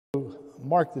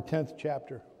Mark the 10th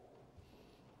chapter.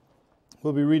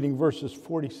 We'll be reading verses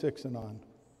 46 and on.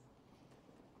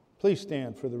 Please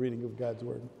stand for the reading of God's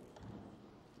word.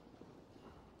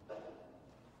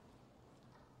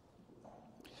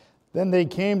 Then they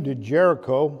came to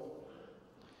Jericho.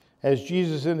 As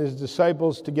Jesus and his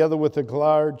disciples, together with a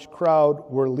large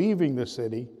crowd, were leaving the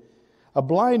city, a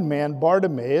blind man,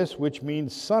 Bartimaeus, which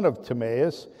means son of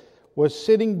Timaeus, was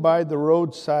sitting by the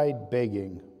roadside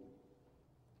begging.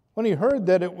 When he heard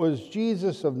that it was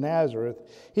Jesus of Nazareth,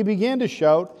 he began to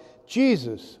shout,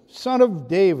 "Jesus, Son of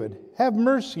David, have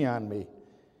mercy on me."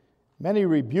 Many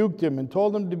rebuked him and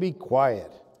told him to be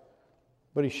quiet.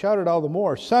 But he shouted all the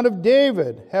more, "Son of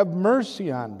David, have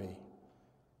mercy on me."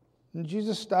 And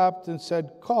Jesus stopped and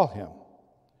said, "Call him."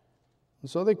 And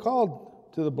so they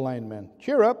called to the blind man,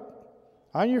 "Cheer up,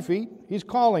 on your feet, he's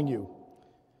calling you."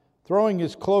 Throwing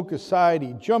his cloak aside,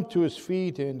 he jumped to his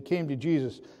feet and came to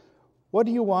Jesus. "What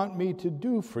do you want me to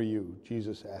do for you?"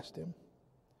 Jesus asked him.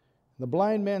 The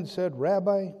blind man said,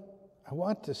 "Rabbi, I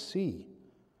want to see."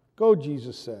 "Go,"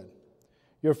 Jesus said.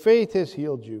 "Your faith has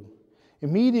healed you."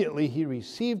 Immediately he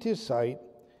received his sight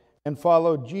and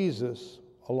followed Jesus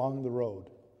along the road.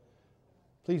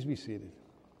 Please be seated.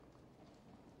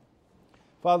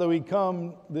 Father, we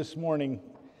come this morning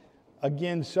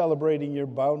again celebrating your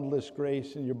boundless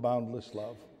grace and your boundless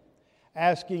love,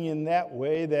 asking in that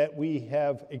way that we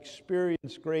have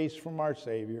experienced grace from our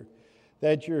Savior,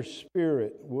 that your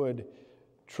Spirit would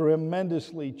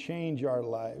tremendously change our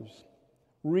lives,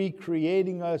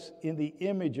 recreating us in the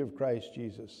image of Christ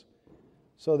Jesus,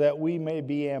 so that we may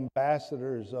be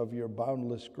ambassadors of your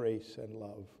boundless grace and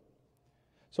love.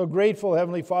 So grateful,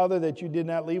 Heavenly Father, that you did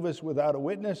not leave us without a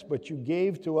witness, but you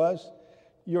gave to us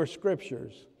your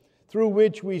scriptures, through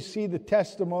which we see the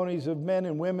testimonies of men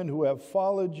and women who have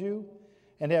followed you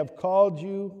and have called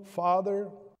you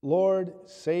Father, Lord,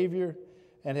 Savior,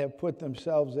 and have put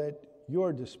themselves at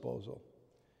your disposal.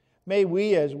 May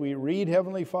we, as we read,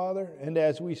 Heavenly Father, and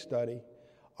as we study,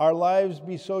 our lives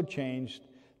be so changed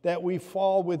that we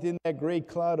fall within that great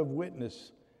cloud of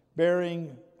witness,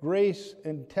 bearing grace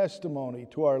and testimony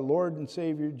to our Lord and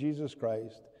Savior Jesus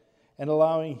Christ, and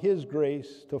allowing his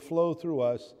grace to flow through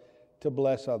us to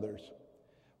bless others.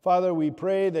 Father, we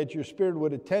pray that your Spirit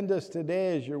would attend us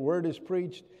today as your word is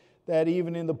preached, that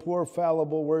even in the poor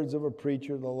fallible words of a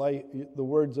preacher, the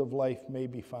words of life may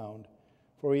be found.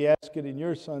 For we ask it in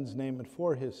your Son's name and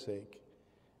for his sake.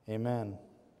 Amen.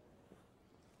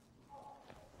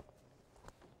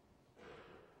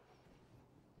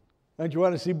 Don't you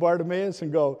want to see Bartimaeus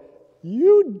and go,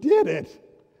 "You did it.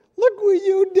 Look what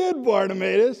you did,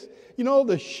 Bartimaeus." You know,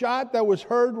 the shot that was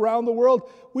heard around the world,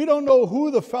 we don't know who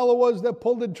the fellow was that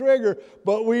pulled the trigger,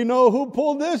 but we know who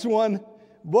pulled this one,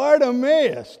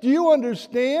 Bartimaeus. Do you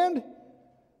understand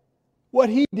what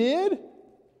he did?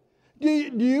 Do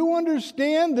you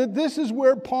understand that this is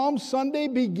where Palm Sunday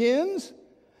begins?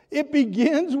 It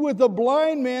begins with a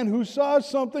blind man who saw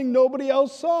something nobody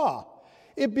else saw.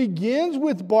 It begins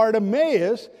with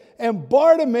Bartimaeus and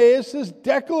Bartimaeus'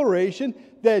 declaration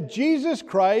that Jesus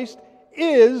Christ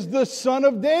is the Son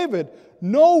of David.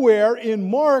 Nowhere in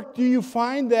Mark do you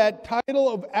find that title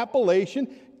of appellation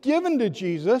given to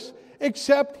Jesus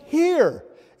except here.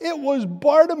 It was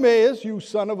Bartimaeus, you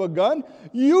son of a gun.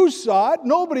 You saw it.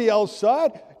 Nobody else saw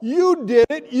it. You did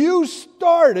it. You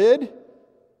started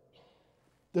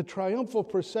the triumphal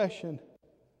procession.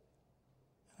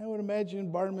 I would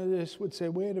imagine Bartimaeus would say,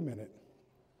 "Wait a minute.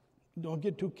 Don't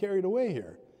get too carried away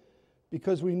here."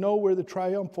 Because we know where the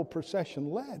triumphal procession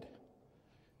led.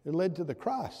 It led to the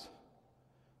cross.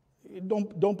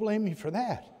 Don't blame me for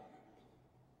that.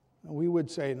 And we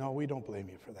would say, "No, we don't blame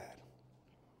you for that."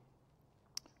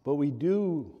 But we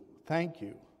do thank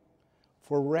you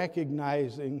for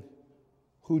recognizing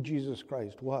who Jesus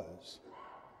Christ was,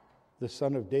 the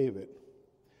Son of David,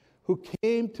 who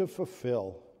came to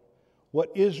fulfill what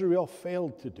Israel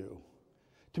failed to do,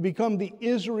 to become the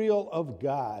Israel of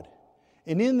God.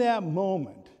 And in that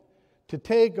moment, to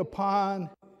take upon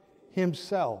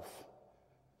himself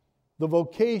the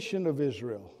vocation of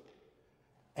Israel,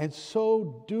 and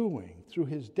so doing, through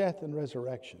his death and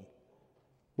resurrection,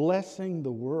 blessing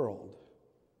the world.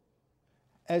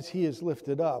 As he is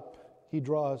lifted up, he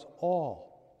draws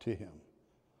all to him,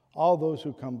 all those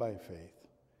who come by faith.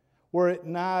 Were it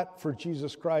not for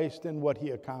Jesus Christ and what he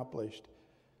accomplished,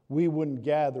 we wouldn't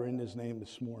gather in his name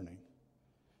this morning.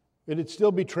 It'd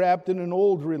still be trapped in an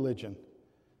old religion,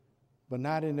 but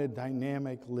not in a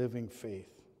dynamic, living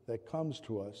faith that comes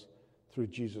to us through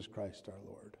Jesus Christ our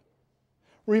Lord.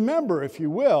 Remember, if you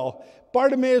will,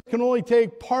 Bartimaeus can only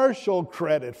take partial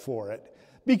credit for it,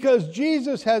 because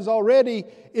Jesus has already,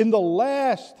 in the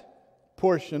last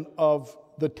portion of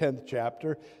the 10th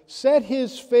chapter, set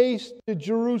his face to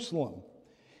Jerusalem.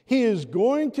 He is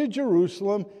going to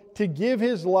Jerusalem to give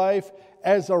his life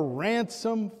as a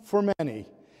ransom for many.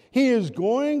 He is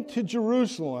going to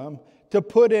Jerusalem to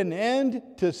put an end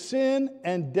to sin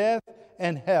and death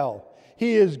and hell.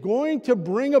 He is going to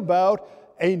bring about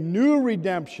a new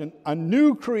redemption, a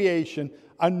new creation,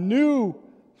 a new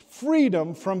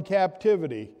freedom from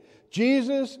captivity.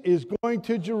 Jesus is going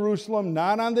to Jerusalem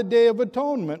not on the Day of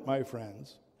Atonement, my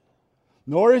friends,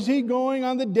 nor is he going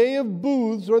on the Day of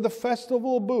Booths or the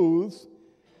Festival of Booths.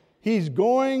 He's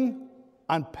going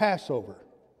on Passover.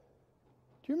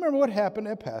 Do you remember what happened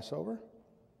at Passover?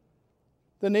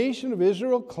 The nation of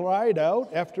Israel cried out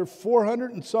after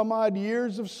 400 and some odd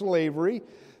years of slavery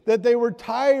that they were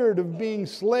tired of being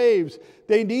slaves.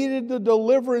 They needed the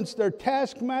deliverance. Their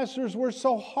taskmasters were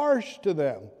so harsh to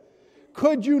them.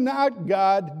 Could you not,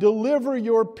 God, deliver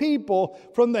your people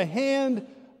from the hand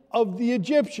of the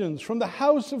Egyptians, from the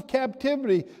house of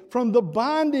captivity, from the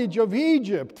bondage of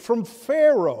Egypt, from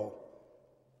Pharaoh?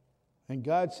 And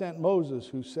God sent Moses,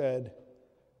 who said,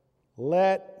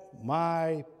 "Let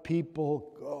my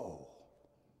people go."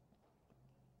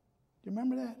 Do you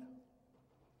remember that?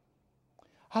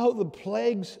 How the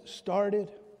plagues started.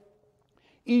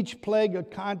 Each plague a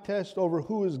contest over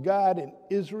who is God in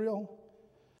Israel.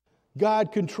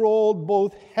 God controlled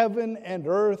both heaven and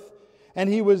earth, and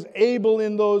he was able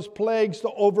in those plagues to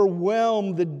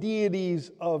overwhelm the deities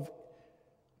of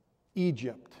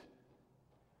Egypt.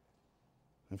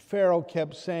 And Pharaoh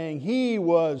kept saying he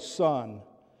was son.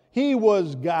 He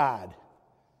was God.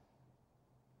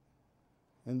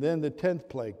 And then the 10th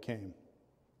plague came.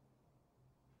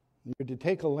 You're to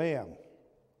take a lamb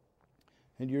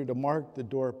and you're to mark the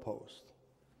doorpost.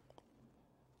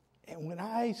 And when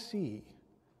I see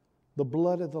the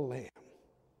blood of the lamb,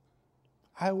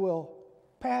 I will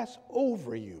pass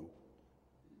over you.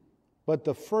 But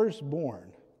the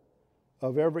firstborn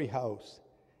of every house,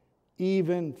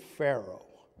 even Pharaoh,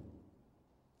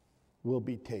 will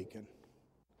be taken.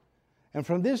 And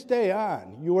from this day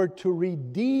on, you are to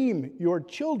redeem your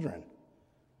children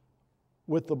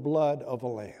with the blood of a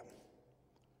lamb.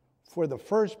 For the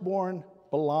firstborn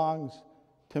belongs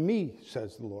to me,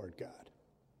 says the Lord God.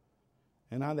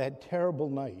 And on that terrible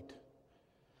night,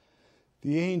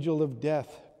 the angel of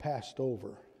death passed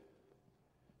over,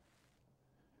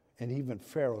 and even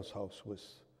Pharaoh's house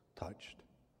was touched.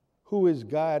 Who is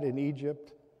God in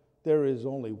Egypt? There is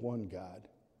only one God.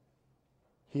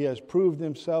 He has proved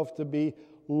himself to be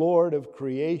Lord of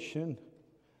creation,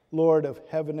 Lord of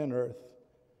heaven and earth,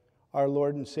 our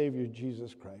Lord and Savior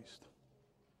Jesus Christ,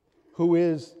 who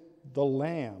is the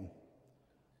Lamb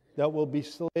that will be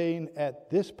slain at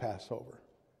this Passover.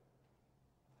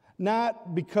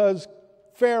 Not because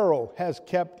Pharaoh has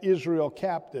kept Israel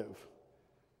captive,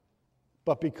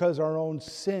 but because our own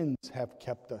sins have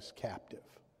kept us captive.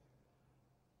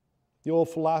 The old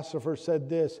philosopher said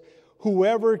this: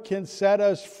 whoever can set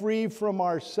us free from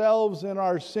ourselves and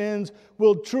our sins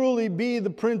will truly be the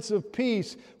Prince of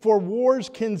Peace. For wars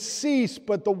can cease,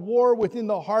 but the war within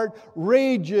the heart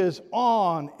rages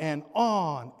on and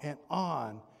on and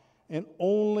on. And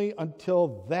only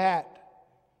until that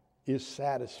is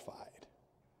satisfied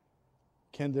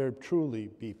can there truly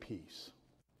be peace.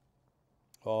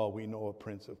 Oh, we know a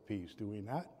Prince of Peace, do we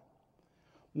not?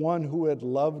 One who had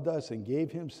loved us and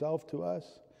gave himself to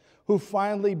us, who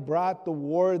finally brought the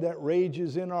war that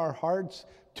rages in our hearts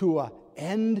to an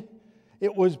end.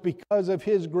 It was because of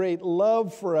his great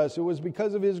love for us. It was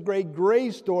because of his great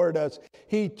grace toward us.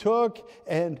 He took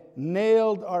and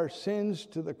nailed our sins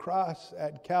to the cross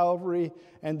at Calvary,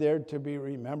 and they're to be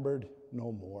remembered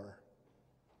no more.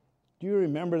 Do you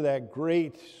remember that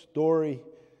great story?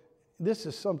 This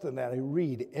is something that I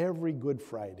read every Good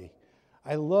Friday.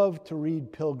 I love to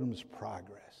read Pilgrim's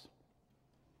Progress.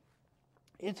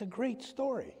 It's a great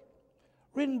story,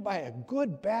 written by a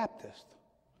good Baptist.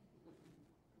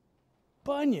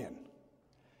 Bunyan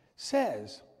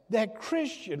says that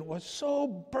Christian was so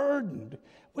burdened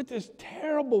with this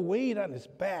terrible weight on his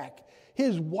back,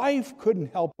 his wife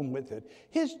couldn't help him with it.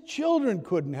 His children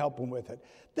couldn't help him with it.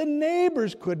 The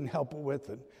neighbors couldn't help him with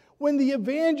it. When the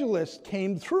evangelist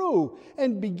came through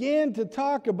and began to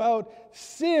talk about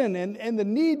sin and the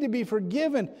need to be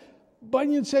forgiven,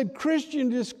 Bunyan said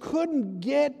Christian just couldn't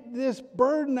get this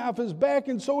burden off his back,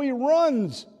 and so he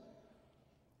runs.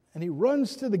 And he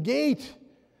runs to the gate,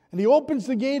 and he opens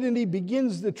the gate, and he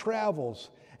begins the travels.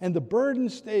 And the burden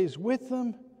stays with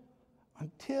him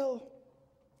until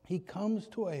he comes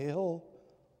to a hill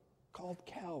called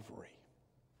Calvary.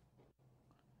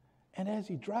 And as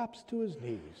he drops to his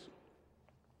knees,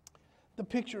 The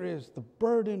picture is the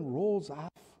burden rolls off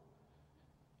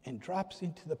and drops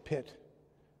into the pit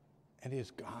and is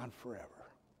gone forever.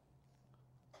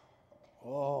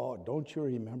 Oh, don't you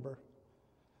remember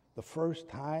the first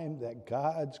time that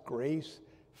God's grace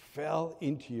fell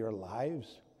into your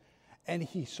lives? And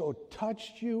he so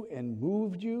touched you and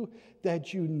moved you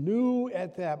that you knew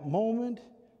at that moment,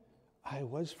 I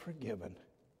was forgiven.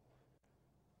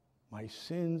 My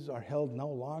sins are held no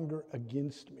longer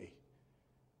against me.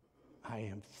 I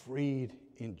am freed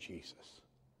in Jesus.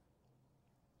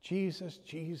 Jesus,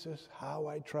 Jesus, how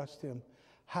I trust him.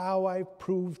 How I've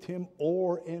proved him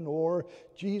o'er and o'er.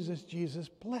 Jesus, Jesus,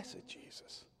 blessed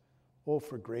Jesus. Oh,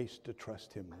 for grace to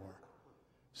trust him more.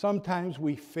 Sometimes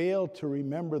we fail to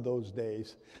remember those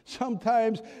days.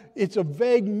 Sometimes it's a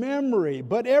vague memory,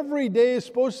 but every day is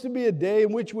supposed to be a day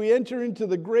in which we enter into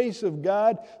the grace of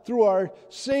God through our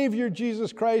Savior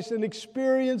Jesus Christ and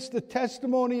experience the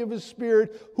testimony of his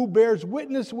Spirit who bears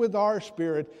witness with our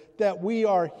spirit that we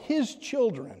are his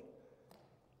children,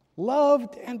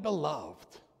 loved and beloved.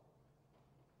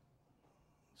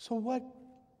 So what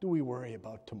do we worry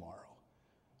about tomorrow?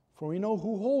 For we know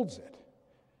who holds it.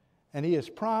 And he has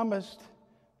promised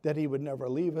that he would never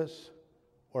leave us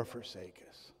or forsake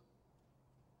us.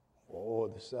 Oh,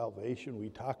 the salvation we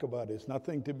talk about is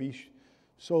nothing to be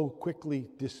so quickly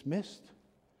dismissed.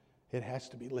 It has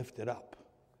to be lifted up.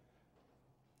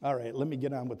 All right, let me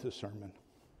get on with the sermon.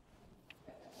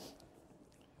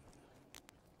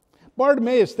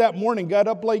 Bartimaeus that morning got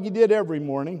up like he did every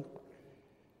morning.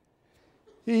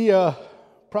 He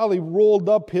probably rolled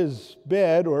up his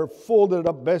bed or folded it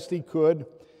up best he could.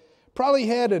 Probably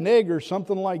had an egg or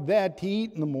something like that to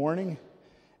eat in the morning,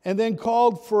 and then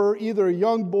called for either a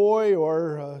young boy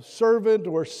or a servant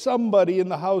or somebody in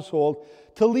the household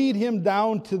to lead him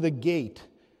down to the gate,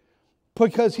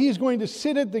 because he's going to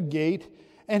sit at the gate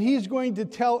and he's going to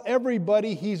tell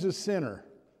everybody he's a sinner.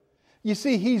 You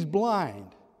see, he's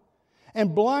blind,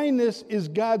 and blindness is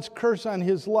God's curse on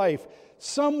his life.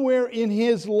 Somewhere in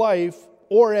his life,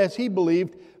 or as he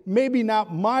believed, maybe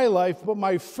not my life, but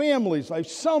my family's life,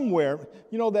 somewhere,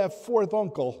 you know, that fourth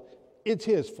uncle, it's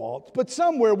his fault. But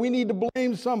somewhere we need to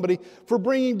blame somebody for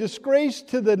bringing disgrace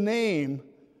to the name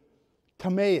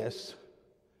Timaeus.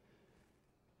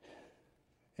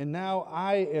 And now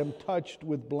I am touched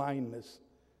with blindness,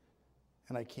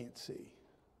 and I can't see.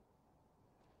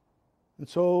 And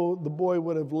so the boy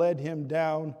would have led him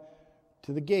down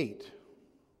to the gate.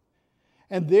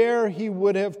 And there he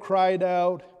would have cried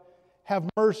out, "Have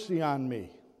mercy on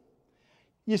me."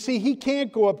 You see, he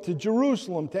can't go up to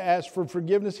Jerusalem to ask for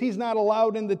forgiveness. He's not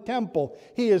allowed in the temple.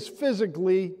 He is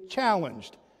physically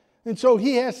challenged. And so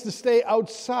he has to stay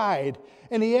outside,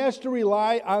 and he has to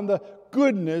rely on the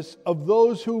goodness of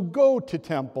those who go to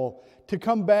temple to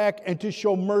come back and to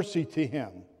show mercy to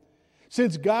him.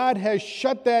 Since God has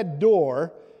shut that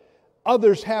door,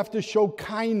 others have to show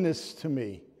kindness to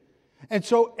me. And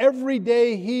so every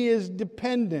day he is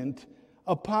dependent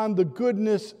upon the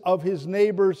goodness of his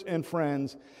neighbors and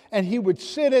friends. And he would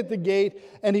sit at the gate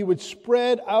and he would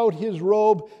spread out his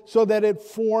robe so that it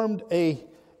formed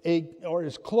or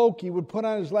his cloak he would put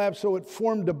on his lap so it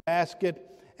formed a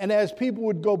basket. And as people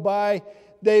would go by,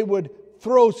 they would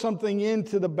throw something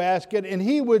into the basket and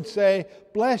he would say,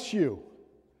 "Bless you.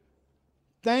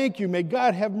 Thank you. May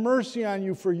God have mercy on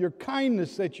you for your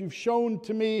kindness that you've shown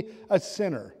to me, a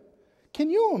sinner." Can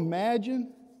you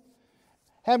imagine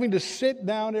having to sit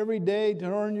down every day to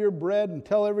earn your bread and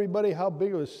tell everybody how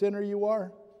big of a sinner you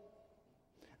are?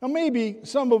 Now maybe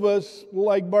some of us,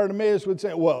 like Bartimaeus, would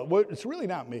say, well, it's really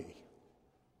not me.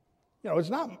 You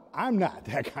know, I'm not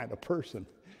that kind of person.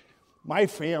 My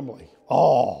family,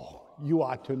 you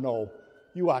ought to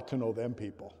know them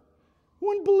people. You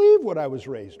wouldn't believe what I was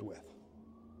raised with.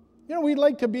 You know, we'd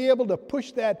like to be able to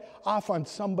push that off on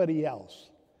somebody else.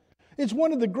 It's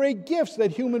one of the great gifts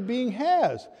that human being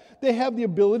has. They have the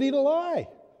ability to lie.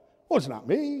 Well, it's not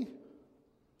me.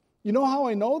 You know how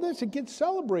I know this? It gets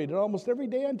celebrated almost every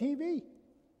day on TV.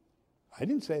 I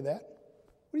didn't say that.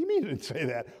 What do you mean I didn't say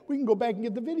that? We can go back and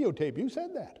get the videotape. You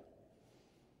said that.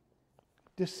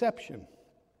 Deception.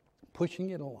 Pushing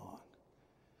it along.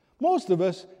 Most of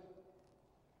us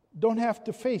don't have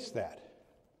to face that.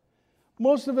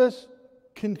 Most of us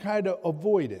can kind of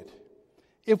avoid it.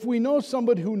 If we know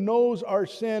somebody who knows our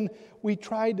sin, we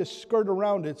try to skirt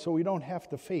around it so we don't have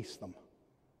to face them.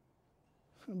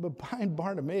 But behind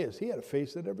Bartimaeus, he had to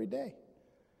face it every day.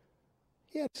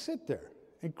 He had to sit there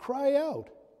and cry out,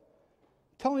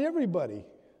 telling everybody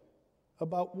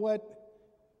about what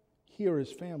he or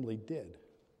his family did.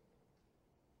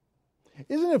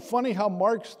 Isn't it funny how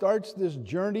Mark starts this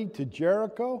journey to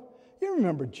Jericho? You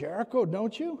remember Jericho,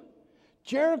 don't you?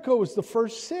 Jericho was the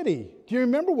first city. Do you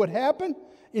remember what happened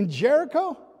in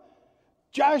Jericho?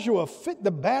 Joshua fit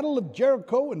the battle of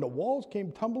Jericho and the walls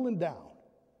came tumbling down.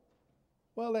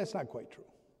 Well, that's not quite true.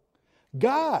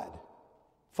 God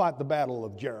fought the battle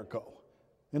of Jericho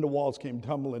and the walls came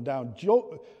tumbling down.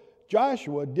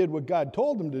 Joshua did what God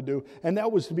told him to do, and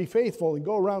that was to be faithful and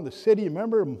go around the city,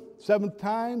 remember, 7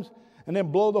 times, and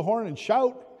then blow the horn and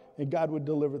shout, and God would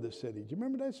deliver the city. Do you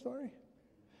remember that story?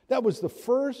 That was the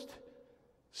first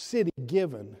city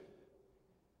given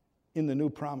in the new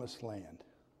promised land.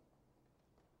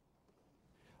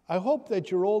 I hope that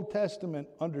your Old Testament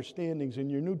understandings and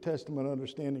your New Testament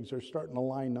understandings are starting to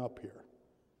line up here.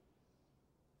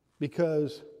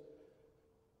 Because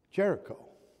Jericho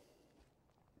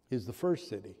is the first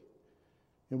city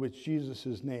in which Jesus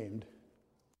is named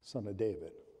Son of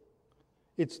David.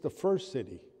 It's the first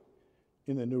city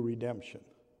in the new redemption.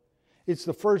 It's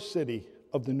the first city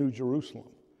of the New Jerusalem.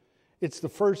 It's the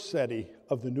first city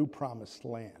of the new promised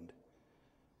land.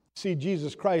 See,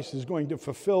 Jesus Christ is going to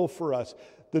fulfill for us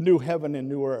the new heaven and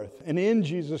new earth. And in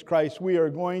Jesus Christ, we are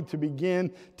going to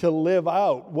begin to live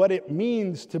out what it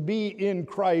means to be in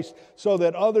Christ so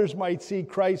that others might see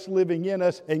Christ living in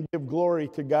us and give glory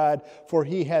to God, for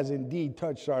He has indeed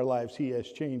touched our lives. He has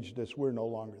changed us. We're no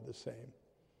longer the same.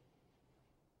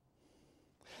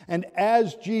 And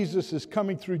as Jesus is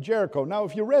coming through Jericho, now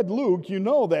if you read Luke, you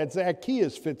know that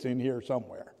Zacchaeus fits in here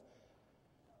somewhere.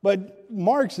 But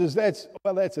Mark says that's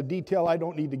a detail I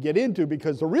don't need to get into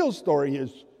because the real story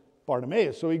is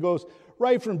Bartimaeus. So he goes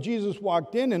right from Jesus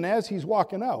walked in, and as he's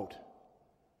walking out,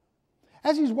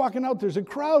 there's a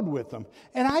crowd with him.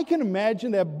 And I can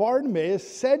imagine that Bartimaeus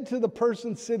said to the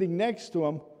person sitting next to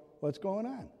him, "What's going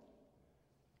on?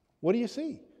 What do you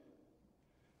see?"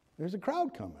 There's a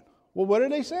crowd coming. Well, what are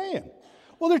they saying?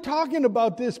 Well, they're talking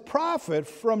about this prophet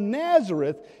from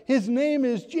Nazareth. His name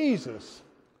is Jesus.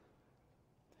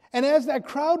 And as that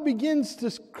crowd begins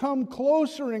to come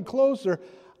closer and closer,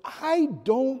 I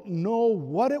don't know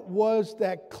what it was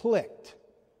that clicked.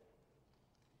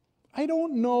 I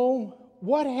don't know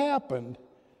what happened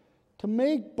to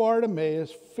make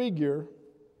Bartimaeus figure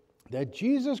that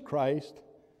Jesus Christ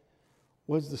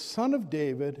was the Son of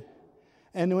David,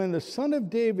 and when the Son of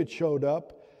David showed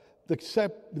up,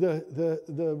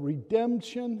 the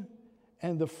redemption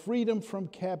and the freedom from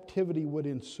captivity would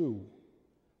ensue.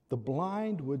 The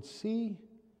blind would see,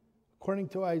 according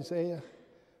to Isaiah.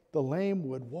 The lame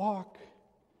would walk.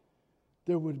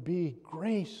 There would be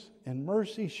grace and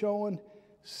mercy shown.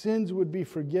 Sins would be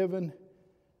forgiven.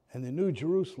 And the New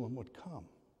Jerusalem would come.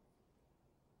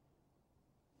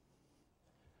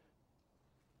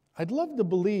 I'd love to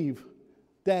believe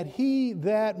that he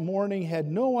that morning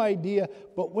had no idea,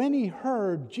 but when he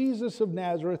heard Jesus of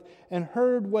Nazareth and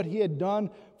heard what he had done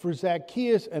for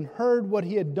Zacchaeus and heard what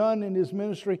he had done in his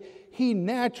ministry, he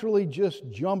naturally just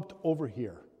jumped over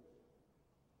here.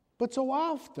 But so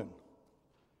often,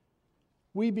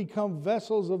 we become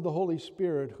vessels of the Holy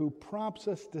Spirit who prompts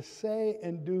us to say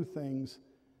and do things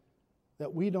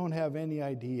that we don't have any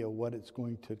idea what it's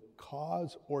going to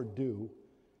cause or do,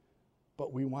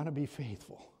 but we want to be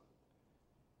faithful.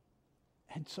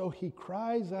 And so he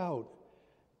cries out,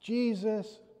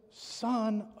 "Jesus,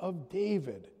 Son of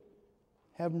David,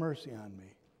 have mercy on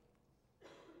me."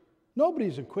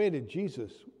 Nobody's equated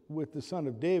Jesus with the Son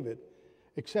of David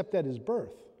except at his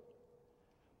birth.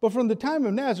 But from the time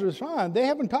of Nazareth on, they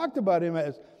haven't talked about him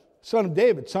as Son of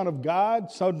David, Son of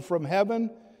God, Son from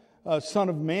heaven, Son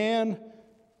of man.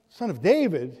 Son of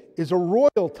David is a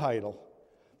royal title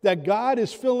that God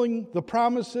is filling the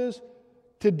promises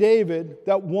to David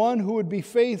that one who would be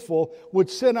faithful would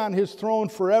sit on his throne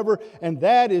forever, and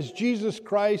that is Jesus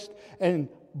Christ. And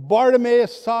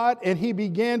Bartimaeus saw it, and he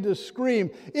began to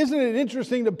scream. Isn't it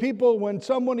interesting that people, when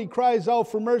somebody cries out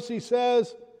for mercy,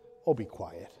 says, "Oh, be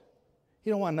quiet.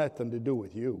 He don't want nothing to do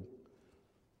with you."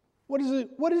 What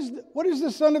does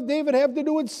the Son of David have to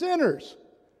do with sinners?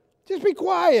 Just be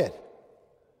quiet.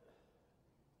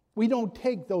 We don't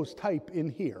take those type in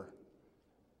here.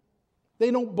 They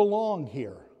don't belong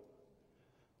here.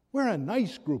 We're a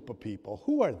nice group of people.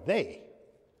 Who are they?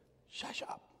 Shush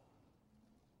up.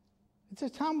 It's a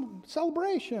time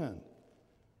celebration.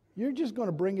 You're just going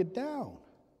to bring it down.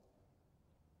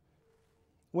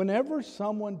 Whenever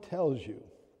someone tells you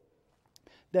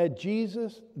that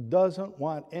Jesus doesn't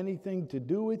want anything to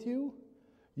do with you,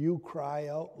 you cry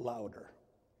out louder.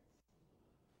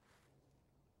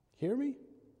 Hear me?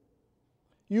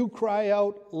 You cry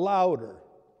out louder.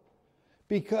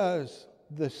 Because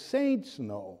the saints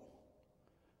know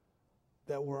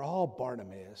that we're all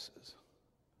Bartimaeuses.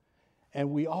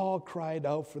 And we all cried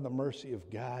out for the mercy of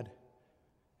God.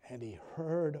 and he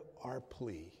heard our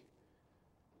plea.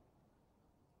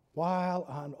 While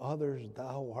on others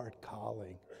thou art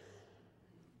calling,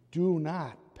 do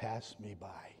not pass me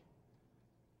by.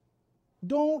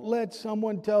 Don't let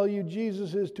someone tell you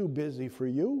Jesus is too busy for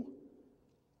you.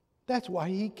 That's why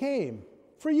he came,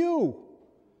 for you.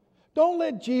 Don't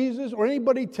let Jesus or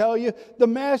anybody tell you the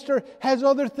Master has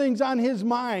other things on his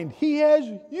mind. He has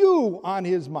you on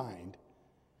his mind.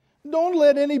 Don't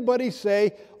let anybody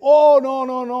say, oh,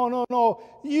 no,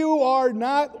 you are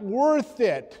not worth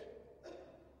it.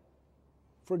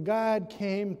 For God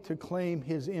came to claim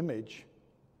his image.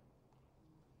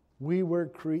 We were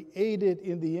created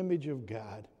in the image of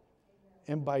God,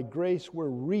 and by grace we're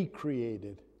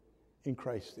recreated in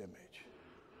Christ's image.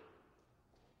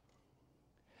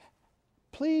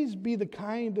 Please be the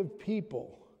kind of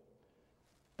people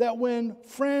that when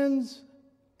friends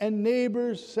and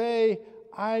neighbors say,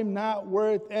 I'm not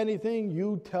worth anything,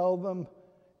 you tell them,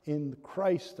 in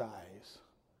Christ's eyes,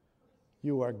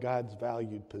 you are God's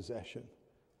valued possession,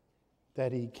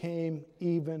 that he came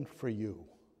even for you.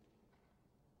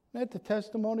 Isn't that the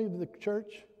testimony of the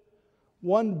church?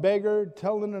 One beggar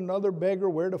telling another beggar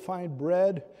where to find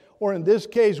bread, or in this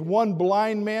case, one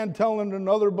blind man telling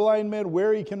another blind man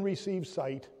where he can receive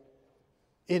sight.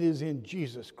 It is in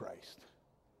Jesus Christ.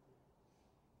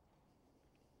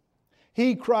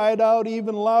 He cried out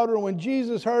even louder. When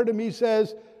Jesus heard him, he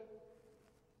says,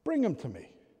 bring him to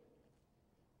me.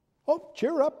 Oh,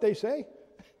 cheer up, they say.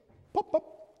 Pop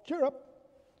up, cheer up.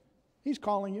 He's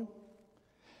calling you.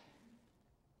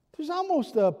 There's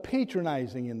almost a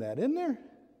patronizing in that, isn't there?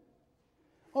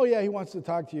 Oh yeah, he wants to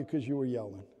talk to you because you were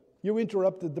yelling. You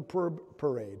interrupted the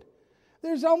parade.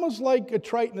 There's almost like a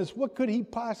triteness. What could he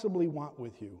possibly want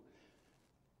with you?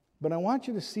 But I want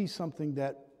you to see something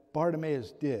that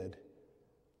Bartimaeus did.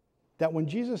 That when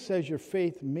Jesus says your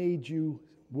faith made you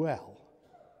well,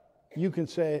 you can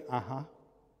say, uh-huh.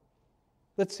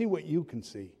 Let's see what you can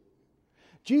see.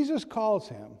 Jesus calls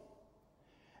him.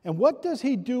 And what does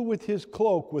he do with his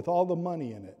cloak with all the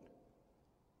money in it?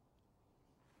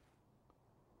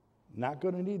 Not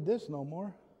going to need this no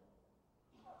more.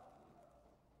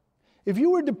 If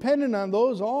you were dependent on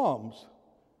those alms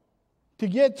to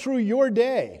get through your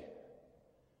day,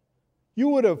 you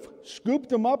would have scooped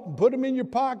them up and put them in your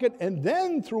pocket and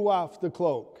then threw off the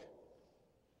cloak.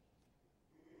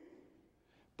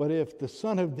 But if the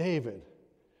Son of David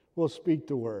will speak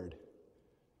the word,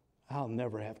 I'll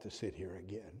never have to sit here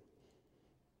again.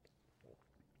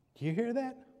 Do you hear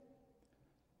that?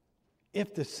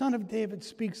 If the Son of David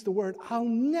speaks the word, I'll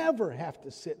never have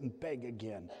to sit and beg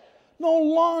again. No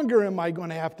longer am I going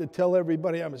to have to tell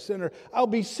everybody I'm a sinner. I'll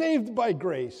be saved by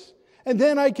grace. And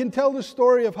then I can tell the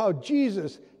story of how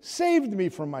Jesus saved me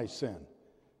from my sin.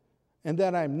 And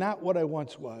that I'm not what I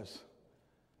once was,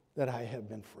 that I have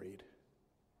been freed.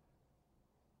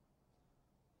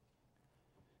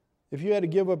 If you had to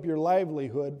give up your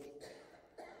livelihood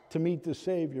to meet the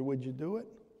Savior, would you do it?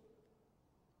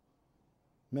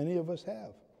 Many of us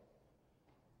have.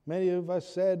 Many of us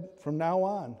said, from now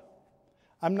on,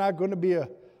 I'm not going to be a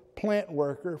plant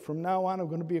worker. From now on, I'm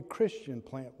going to be a Christian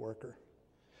plant worker.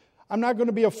 I'm not going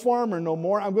to be a farmer no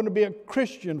more. I'm going to be a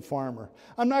Christian farmer.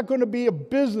 I'm not going to be a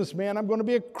businessman. I'm going to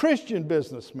be a Christian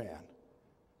businessman.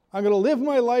 I'm going to live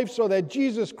my life so that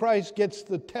Jesus Christ gets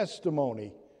the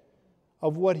testimony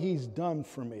of what he's done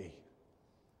for me.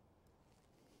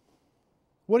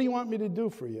 What do you want me to do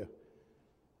for you?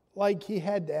 Like he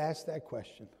had to ask that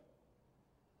question.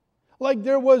 Like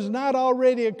there was not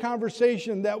already a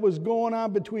conversation that was going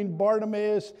on between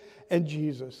Bartimaeus and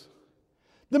Jesus.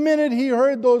 The minute he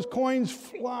heard those coins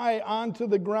fly onto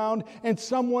the ground and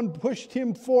someone pushed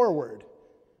him forward,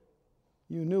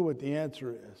 you knew what the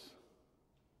answer is.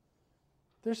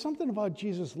 There's something about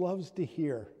Jesus loves to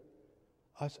hear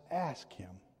us ask him,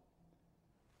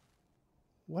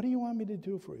 what do you want me to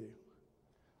do for you?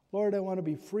 Lord, I want to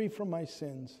be free from my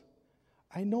sins.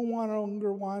 I no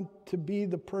longer want to be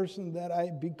the person that I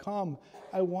become.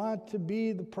 I want to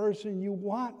be the person you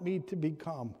want me to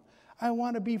become. I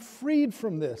want to be freed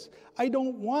from this. I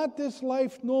don't want this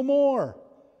life no more.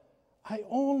 I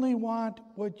only want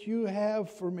what you have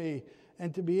for me,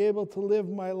 and to be able to live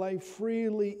my life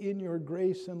freely in your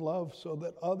grace and love so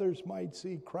that others might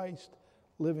see Christ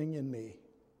living in me.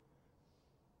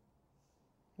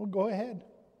 Well, go ahead.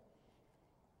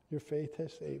 Your faith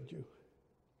has saved you.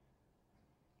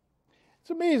 It's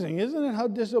amazing, isn't it, how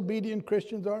disobedient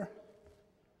Christians are?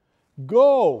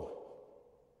 Go.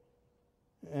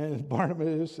 And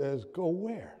Barnabas says, go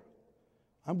where?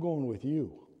 I'm going with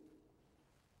you.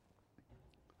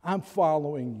 I'm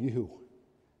following you.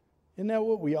 Isn't that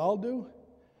what we all do?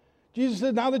 Jesus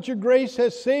said, now that your grace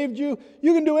has saved you,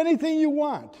 you can do anything you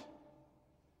want.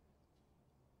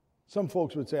 Some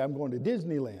folks would say, I'm going to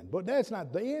Disneyland, but that's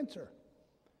not the answer.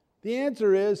 The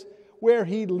answer is, where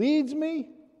he leads me,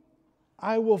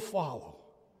 I will follow.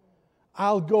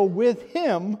 I'll go with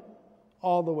him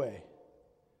all the way.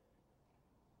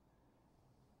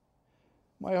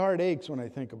 My heart aches when I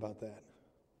think about that,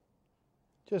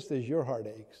 just as your heart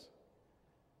aches.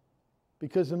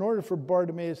 Because in order for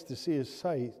Bartimaeus to see his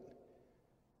sight,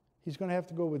 he's going to have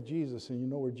to go with Jesus, and you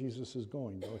know where Jesus is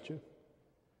going, don't you?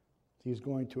 He's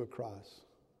going to a cross.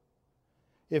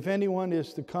 If anyone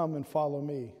is to come and follow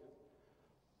me,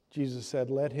 Jesus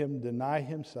said, let him deny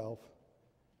himself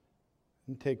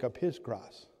and take up his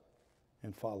cross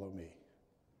and follow me.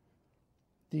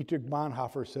 Dietrich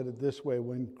Bonhoeffer said it this way: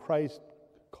 when Christ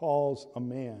calls a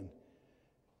man,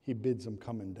 he bids him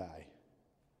come and die.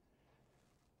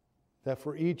 That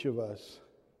for each of us,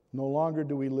 no longer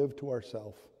do we live to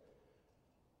ourselves,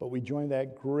 but we join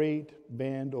that great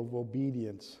band of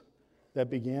obedience that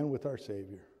began with our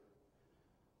Savior,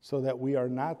 so that we are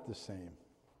not the same.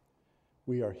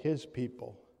 We are his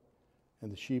people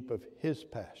and the sheep of his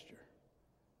pasture,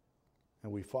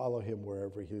 and we follow him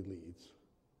wherever he leads.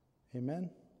 Amen?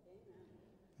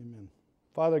 Amen.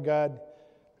 Father God,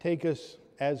 take us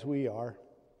as we are.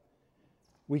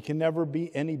 We can never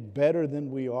be any better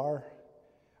than we are.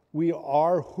 We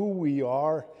are who we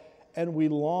are, and we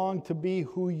long to be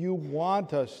who you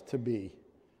want us to be.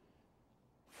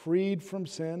 Freed from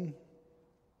sin,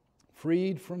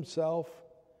 freed from self,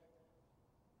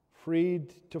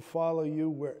 freed to follow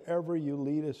you wherever you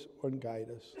lead us or guide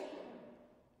us.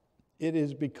 It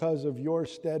is because of your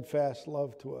steadfast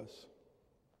love to us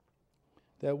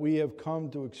that we have come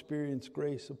to experience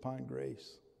grace upon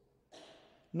grace.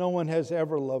 No one has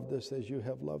ever loved us as you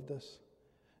have loved us.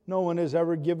 No one has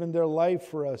ever given their life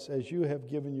for us as you have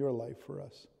given your life for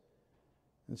us.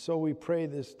 And so we pray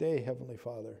this day, Heavenly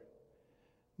Father,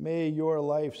 may your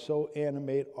life so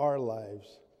animate our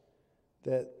lives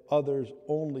that others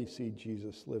only see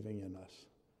Jesus living in us.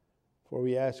 For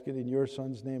we ask it in your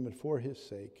Son's name and for his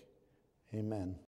sake. Amen.